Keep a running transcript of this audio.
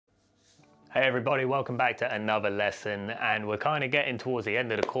Hey everybody, welcome back to another lesson, and we're kind of getting towards the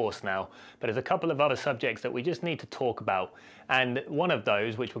end of the course now, but there's a couple of other subjects that we just need to talk about, and one of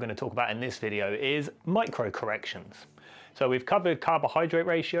those, which we're going to talk about in this video, is micro corrections. So we've covered carbohydrate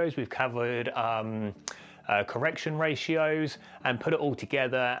ratios, we've covered correction ratios, and put it all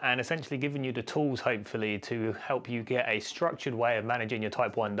together and essentially given you the tools hopefully to help you get a structured way of managing your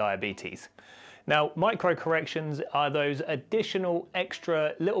type 1 diabetes. Now, micro corrections are those additional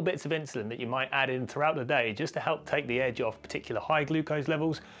extra little bits of insulin that you might add in throughout the day just to help take the edge off particular high glucose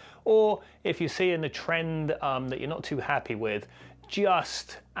levels, or if you're seeing the trend that you're not too happy with,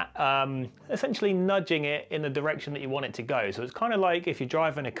 just essentially nudging it in the direction that you want it to go. So it's kind of like if you're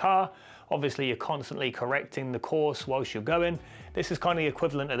driving a car, obviously you're constantly correcting the course whilst you're going. This is kind of the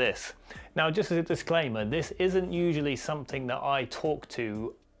equivalent of this. Now, just as a disclaimer, this isn't usually something that I talk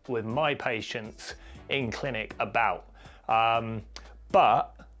to with my patients in clinic about,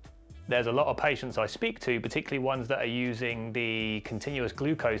 but there's a lot of patients I speak to, particularly ones that are using the continuous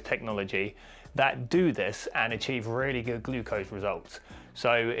glucose technology, that do this and achieve really good glucose results.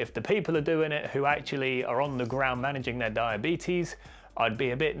 So if the people are doing it who actually are on the ground managing their diabetes, I'd be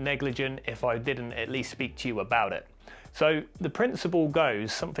a bit negligent if I didn't at least speak to you about it. So the principle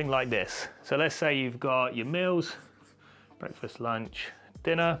goes something like this. So let's say you've got your meals, breakfast, lunch,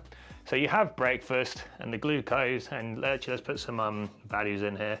 dinner. So you have breakfast and the glucose, and let's put some values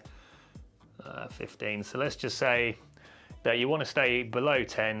in here, 15. So let's just say that you want to stay below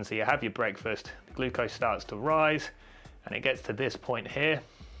 10, so you have your breakfast, the glucose starts to rise and it gets to this point here,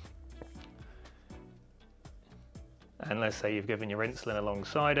 and let's say you've given your insulin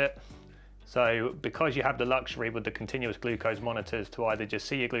alongside it. So because you have the luxury with the continuous glucose monitors to either just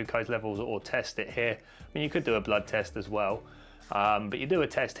see your glucose levels or test it here, I mean, you could do a blood test as well, but you do a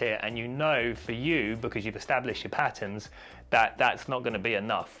test here and you know for you, because you've established your patterns, that that's not going to be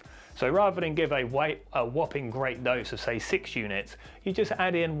enough. So rather than give a whopping great dose of say 6 units, you just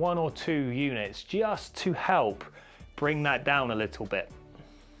add in 1 or 2 units just to help bring that down a little bit.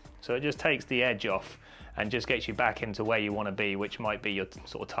 So it just takes the edge off and just gets you back into where you want to be, which might be your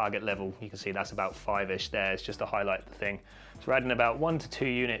sort of target level. You can see that's about 5-ish there. It's just to highlight the thing. So we're adding about 1 to 2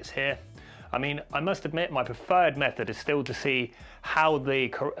 units here. I mean, I must admit my preferred method is still to see how the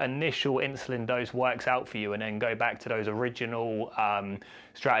initial insulin dose works out for you and then go back to those original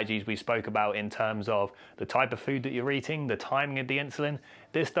strategies we spoke about in terms of the type of food that you're eating, the timing of the insulin.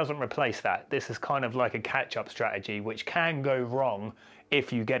 This doesn't replace that. This is kind of like a catch-up strategy, which can go wrong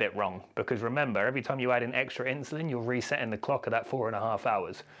if you get it wrong. Because remember, every time you add in extra insulin, you're resetting the clock at that 4.5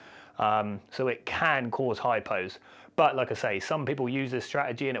 hours. So it can cause hypos. But like I say, some people use this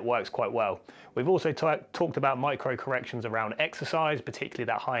strategy and it works quite well. We've also talked about micro corrections around exercise, particularly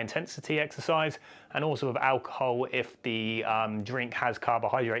that high intensity exercise, and also with alcohol if the drink has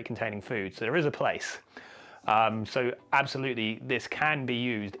carbohydrate containing food. So there is a place. So absolutely, this can be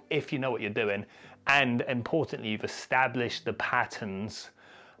used if you know what you're doing. And importantly, you've established the patterns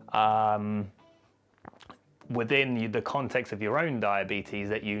within the context of your own diabetes,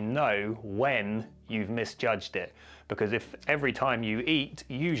 that you know when you've misjudged it. Because if every time you eat,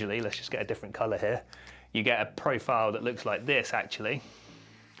 usually, let's just get a different color here, you get a profile that looks like this actually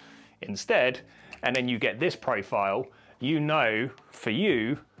instead, and then you get this profile, you know for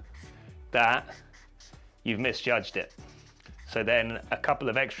you that you've misjudged it. So then a couple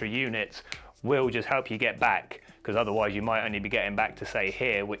of extra units will just help you get back, because otherwise you might only be getting back to say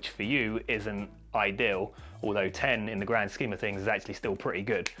here, which for you isn't ideal, although 10 in the grand scheme of things is actually still pretty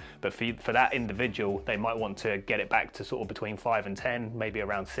good. But for that individual, they might want to get it back to sort of between 5 and 10, maybe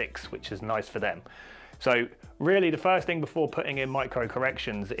around 6, which is nice for them. So really the first thing before putting in micro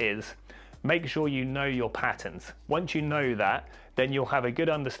corrections is make sure you know your patterns. Once you know that, then you'll have a good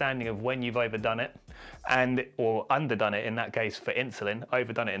understanding of when you've overdone it, or underdone it in that case for insulin,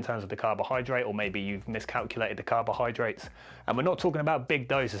 overdone it in terms of the carbohydrate, or maybe you've miscalculated the carbohydrates. And we're not talking about big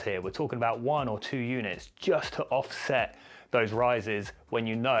doses here, we're talking about 1 or 2 units just to offset those rises when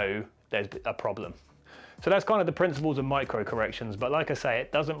you know there's a problem. So that's kind of the principles of micro corrections, but like I say,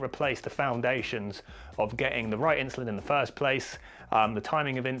 it doesn't replace the foundations of getting the right insulin in the first place, the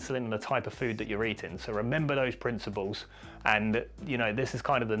timing of insulin and the type of food that you're eating. So remember those principles, and you know, this is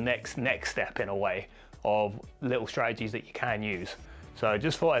kind of the next step in a way of little strategies that you can use. So I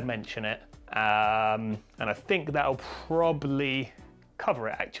just thought I'd mention it, and I think that'll probably cover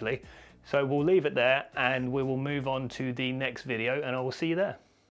it actually. So we'll leave it there and we will move on to the next video, and I will see you there.